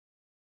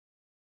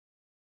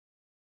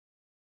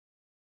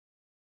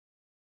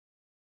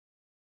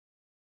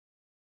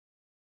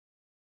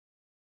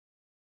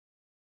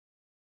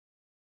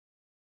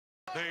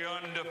The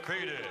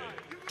undefeated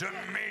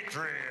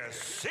Demetrius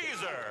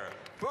Caesar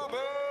Boo-Boo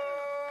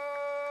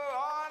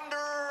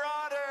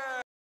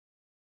Andrade.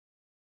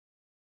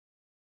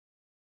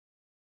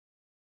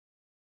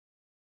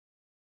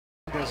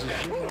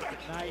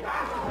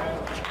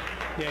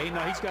 Yeah,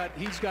 no,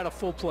 he's got a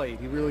full plate.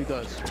 He really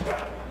does. Good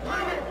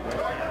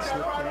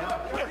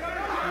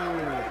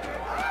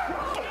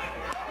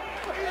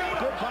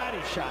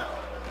body shot.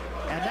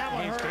 And that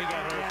one hurt.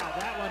 Yeah,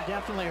 that one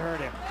definitely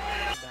hurt him.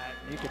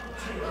 You could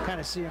kind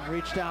of see him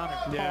reach down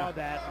and paw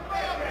that.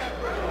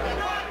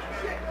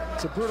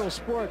 It's a brutal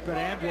sport, but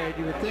Andrade,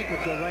 you would think,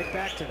 would go right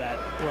back to that.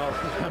 Well,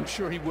 I'm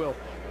sure he will.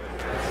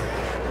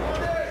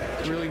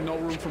 Really no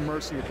room for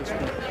mercy at this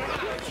point.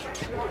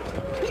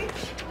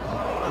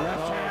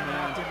 Left hand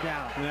knocked him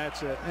down. And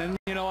that's it. And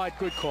you know what?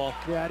 Good call.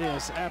 Yeah, it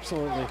is.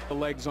 Absolutely. The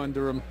legs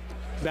under him.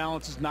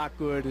 Balance is not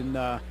good. And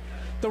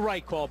the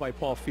right call by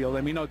Paul Field.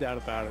 I mean, no doubt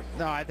about it.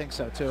 No, I think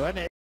so, too.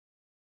 And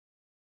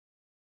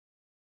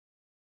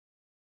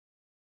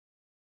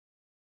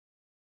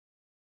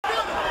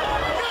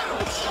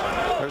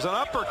there's an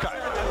uppercut.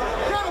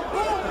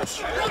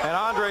 And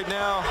Andrade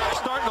now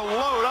starting to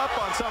load up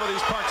on some of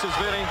these punches,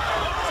 Vinny.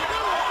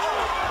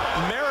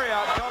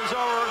 Marriott comes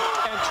over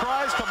and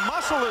tries to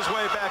muscle his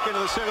way back into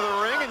the center of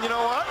the ring, and you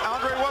know what?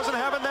 Andrade wasn't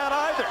having that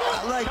either.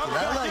 Comes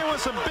back in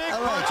with some big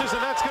punches,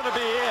 and that's going to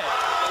be it.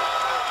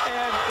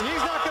 And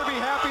he's not going to be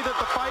happy that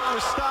the fight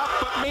was stopped,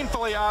 but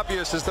painfully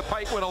obvious as the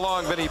fight went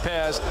along, Vinny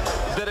Paz,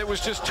 that it was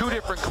just two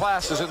different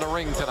classes in the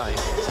ring tonight.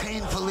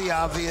 Painfully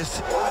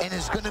obvious, and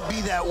it's going to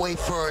be that way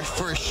for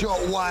a short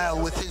while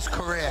with his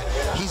career.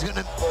 He's going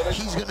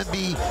to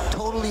be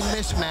totally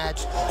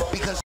mismatched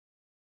because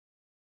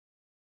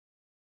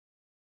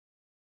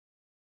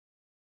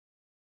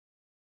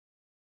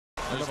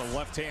there's a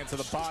left hand to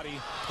the body.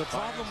 The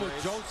problem with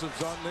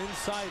Joseph's on the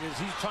inside is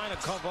he's trying to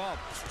cover up.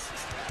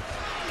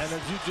 And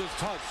as you just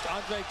touched,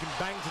 Andrade can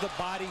bang to the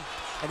body,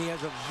 and he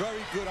has a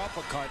very good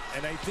uppercut.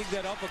 And I think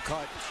that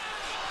uppercut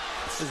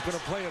is going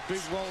to play a big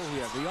role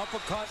here. The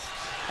uppercut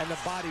and the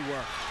body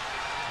work.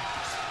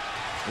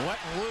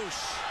 Letting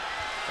loose.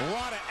 A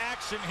lot of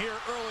action here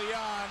early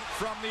on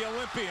from the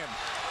Olympian.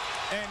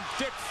 And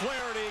Dick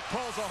Flaherty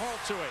calls a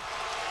halt to it.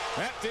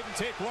 That didn't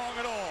take long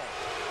at all.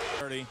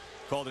 Flaherty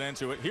called an end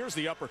to it. Here's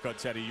the uppercut,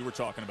 Teddy, you were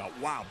talking about.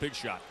 Wow, big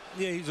shot.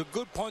 Yeah, he's a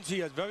good puncher. He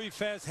has very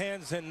fast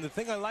hands, and the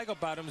thing I like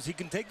about him is he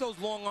can take those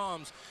long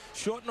arms,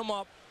 shorten them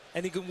up,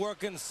 and he can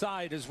work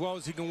inside as well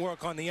as he can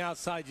work on the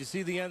outside. You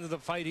see the end of the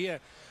fight here,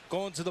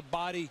 going to the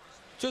body,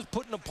 just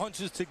putting the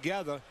punches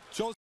together.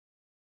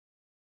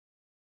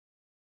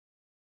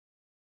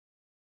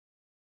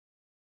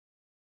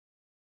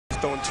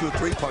 Throwing 2 or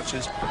 3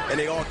 punches, and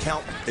they all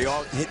count. They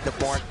all hit the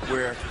mark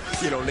where,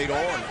 you know, later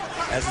on,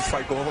 as this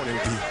fight goes on,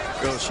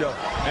 it'll show.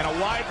 And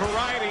a wide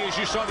variety as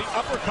you saw the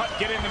uppercut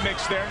get in the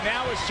mix there.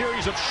 Now a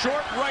series of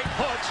short right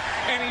hooks,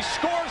 and he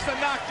scores the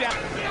knockdown.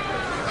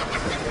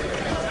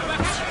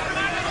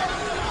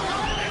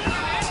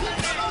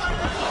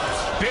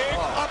 Big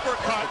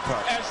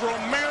uppercut as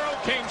Romero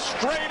came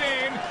straight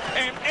in,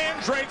 and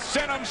Andrade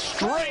sent him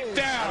straight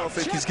down. I don't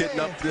think he's getting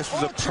up. This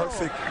was a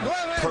perfect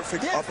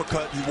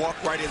uppercut. He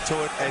walked right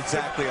into it.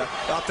 Exactly.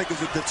 I think it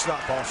was a good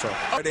stop also.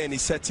 And he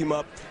sets him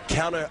up,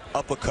 counter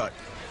uppercut.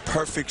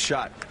 Perfect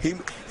shot. He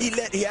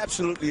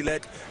absolutely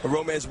let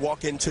Romero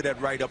walk into that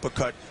right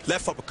uppercut,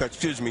 left uppercut,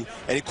 excuse me,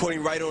 and he caught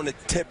him right on the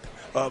tip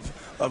of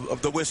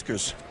the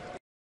whiskers.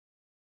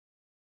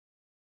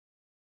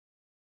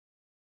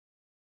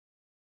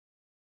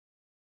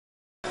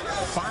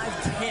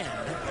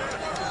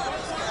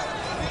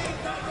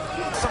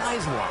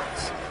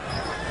 Size-wise.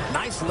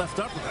 Nice left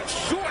uppercut,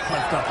 short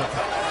left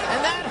uppercut.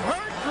 And that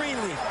hurt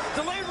Greenleaf.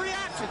 Delayed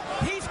reaction.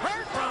 He's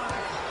hurt.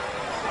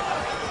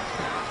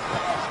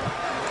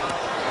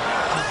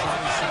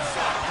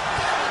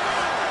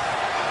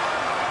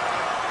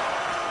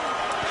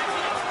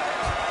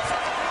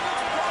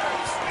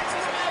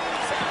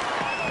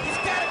 He's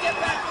got to get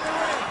back in the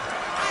ring.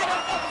 I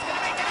don't know if he's going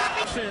to make it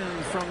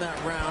happen. From that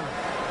round,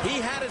 he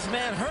had his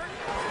man hurt,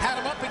 had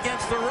him up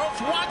against the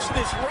ropes. Watch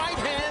this right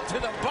hand to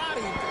the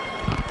body.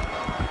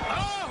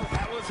 Oh,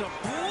 that was a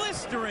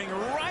blistering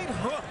right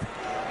hook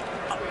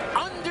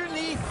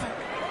underneath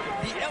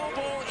the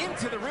elbow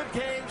into the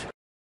ribcage.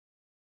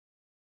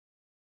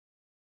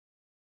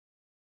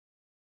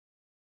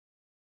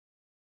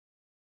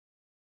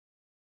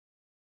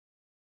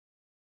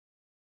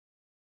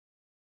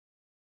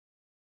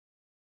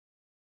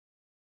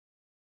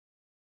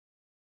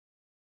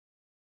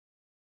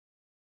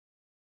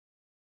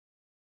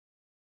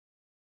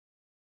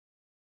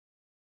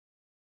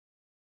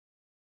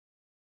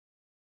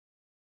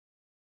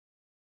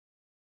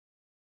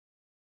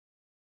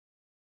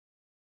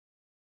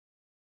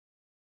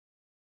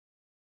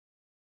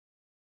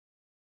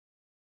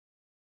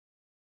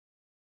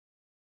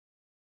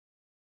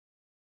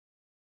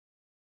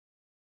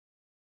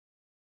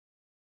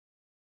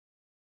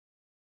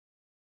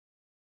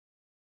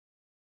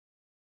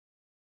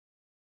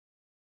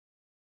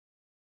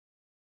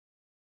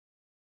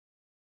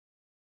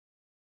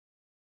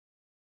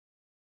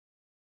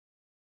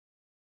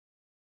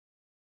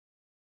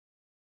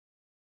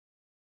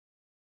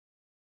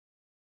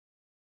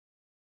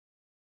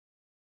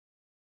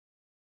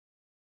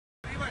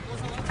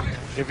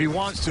 if he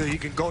wants to, he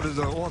can go to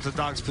the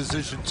orthodox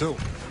position too.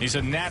 He's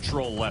a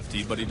natural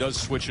lefty, but he does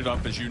switch it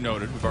up, as you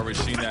noted. We've already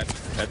seen that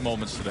at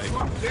moments today.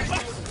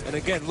 And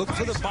again, look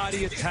for the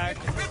body attack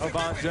of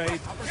Andrade.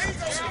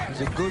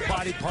 He's a good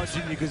body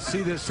puncher. You can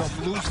see there's some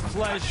loose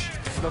flesh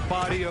in the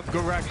body of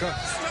Goretzka.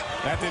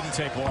 That didn't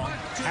take long.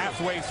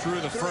 Halfway through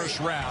the first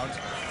round,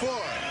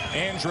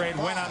 Andrade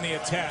went on the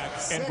attack,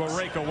 and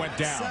Goretzka went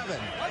down.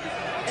 7,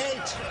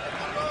 8,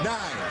 9.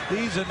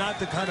 These are not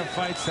the kind of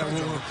fights that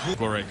will improve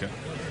Goretzka.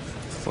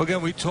 Well,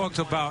 again, we talked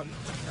about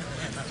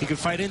he can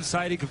fight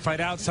inside, he can fight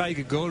outside, he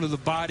can go to the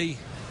body.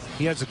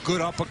 He has a good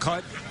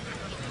uppercut.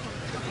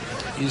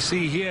 You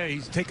see here,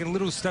 he's taking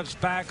little steps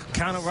back,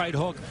 counter right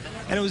hook,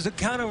 and it was the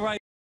counter right.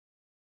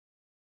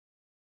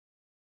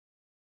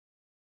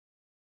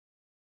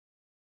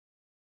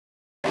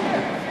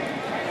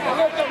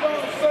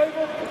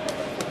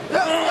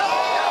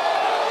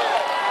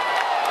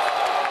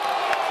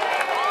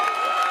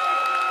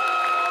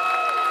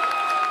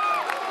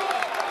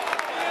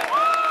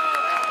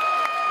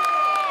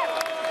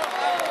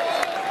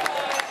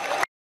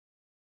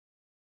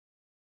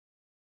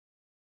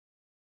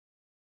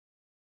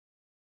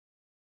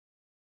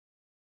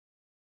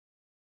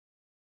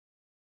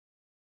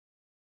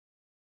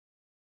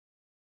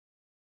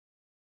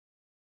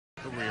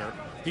 Career.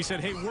 He said,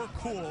 hey, we're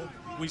cool.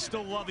 We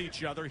still love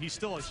each other. He's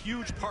still a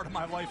huge part of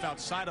my life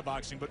outside of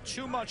boxing, but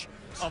too much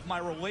of my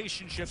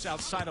relationships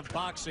outside of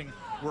boxing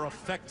were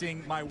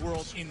affecting my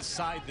world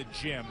inside the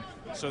gym.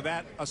 So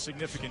that a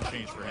significant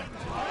change for him.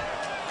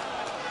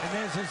 And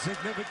there's a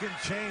significant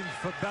change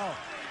for Bell.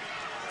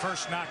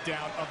 First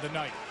knockdown of the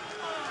night.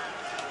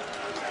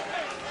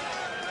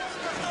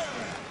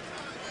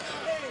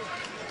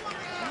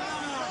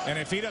 And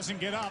if he doesn't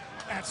get up,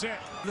 that's it.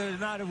 Whether or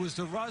not it was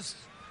the rust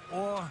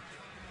or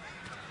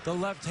the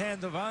left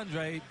hand of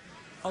Andrade,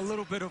 a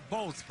little bit of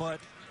both, but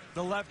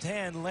the left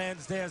hand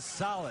lands there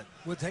solid.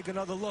 We'll take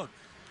another look.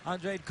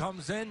 Andrade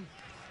comes in,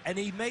 and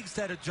he makes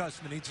that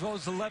adjustment. He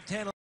throws the left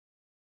hand.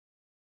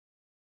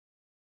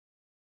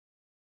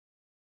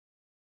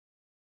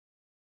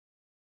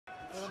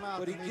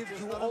 But he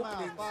gives you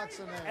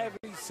openings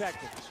every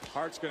second.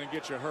 Hart's going to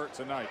get you hurt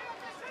tonight.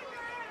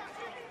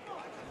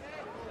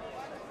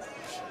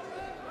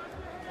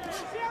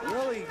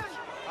 Really,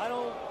 I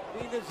don't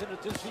mean this in a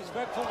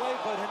disrespectful way,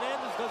 but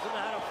Hernandez doesn't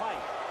know how to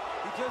fight.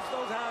 He just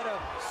knows how to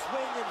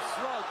swing and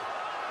slug.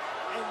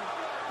 And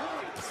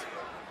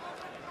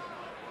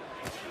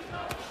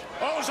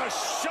oh, it was a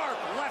sharp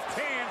left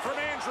hand from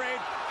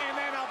Andrade, and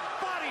then a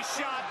body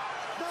shot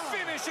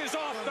finishes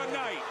off the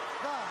night.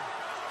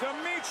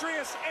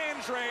 Demetrius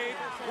Andrade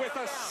with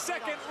a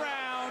second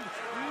round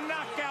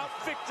knockout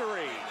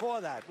victory.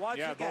 For that, watch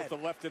again. Both the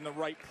left and the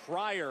right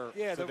prior.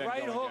 Yeah, to the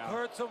right hook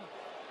hurts him.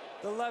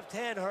 The left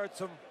hand hurts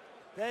him.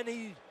 Then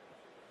he's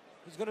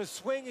going to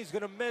swing, he's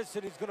going to miss,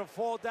 and he's going to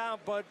fall down.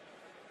 But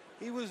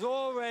he was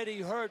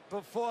already hurt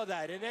before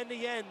that. And in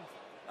the end,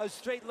 a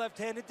straight left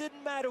hand. It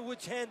didn't matter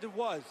which hand it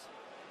was,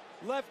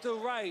 left or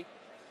right.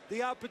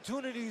 The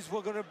opportunities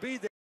were going to be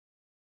there.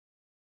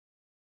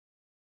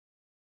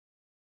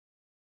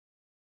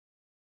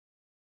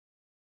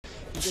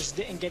 He just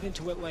didn't get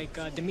into it like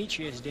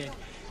Demetrius did.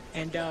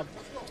 And,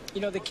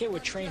 you know, the kid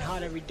would train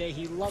hard every day.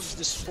 He loves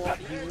the sport.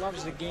 He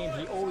loves the game.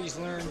 He always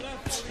learned.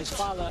 His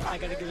father, I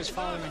got to give his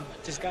father, and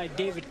this guy,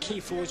 David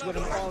Keefe, who was with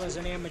him all as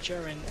an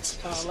amateur and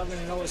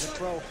 11-0 as a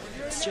pro,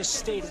 just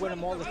stayed with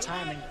him all the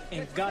time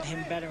and got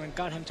him better and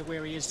got him to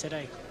where he is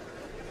today.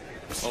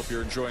 Hope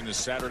you're enjoying this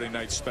Saturday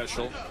night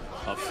special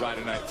of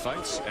Friday Night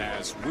Fights,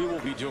 as we will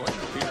be doing.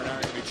 Peter and I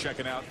are going to be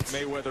checking out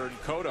Mayweather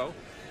and Cotto.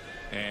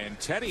 And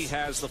Teddy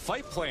has the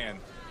fight plan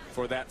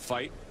for that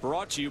fight,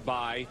 brought to you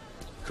by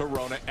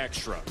Corona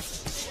Extra. We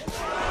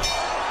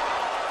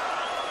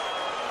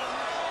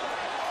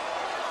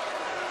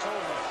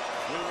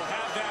will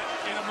have that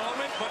in a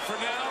moment, but for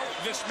now,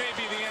 this may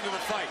be the end of the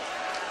fight.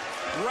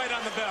 Right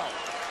on the bell,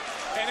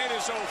 and it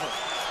is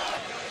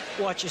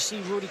over. Watch, you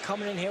see Rudy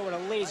coming in here with a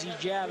lazy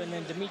jab, and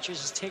then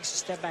Demetrius just takes a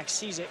step back,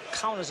 sees it,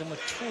 counters him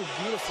with two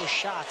beautiful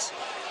shots,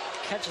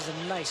 catches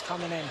him nice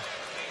coming in.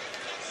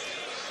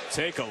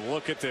 Take a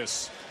look at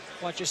this.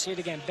 Watch, you see it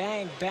again.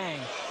 Bang, bang.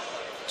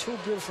 Two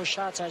beautiful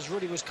shots as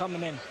Rudy was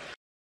coming in.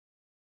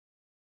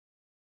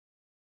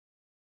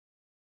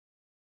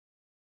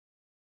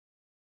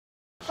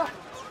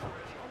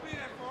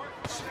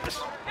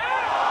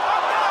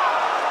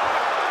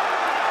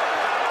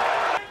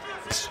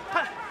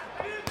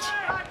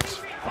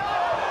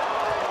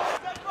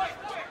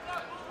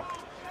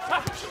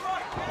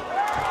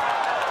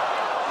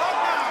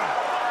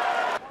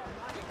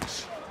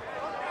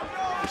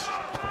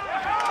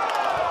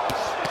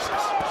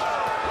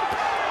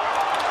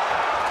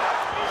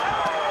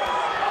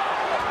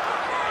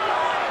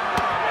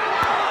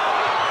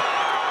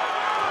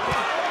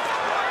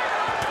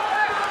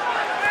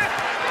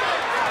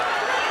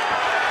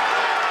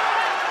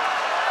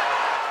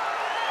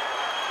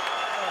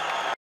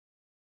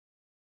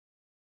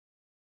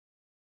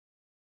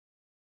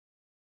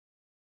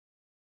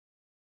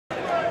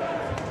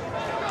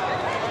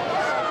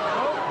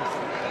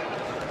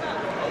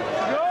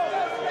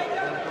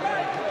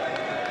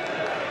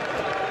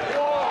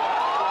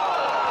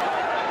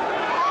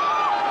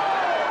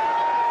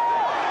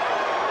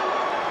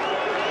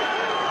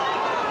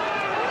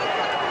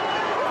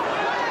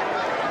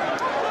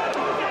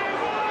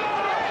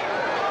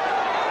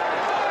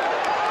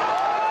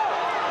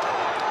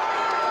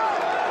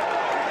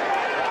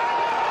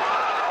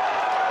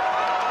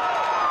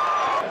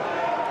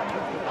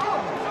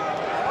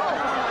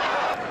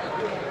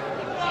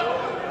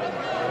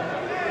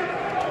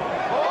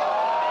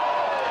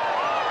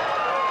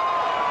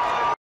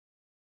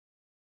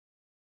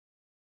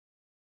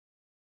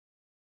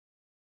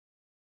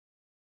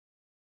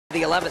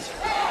 The 11th.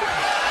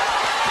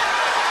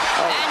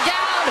 And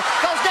down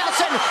goes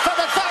Nelson for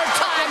the third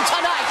time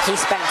tonight. He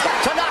spent that.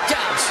 To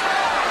knockdowns.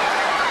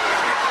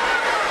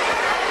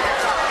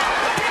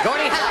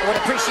 Gordie Howe would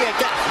appreciate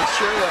that. He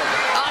sure would.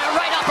 On a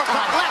right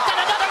uppercut, left.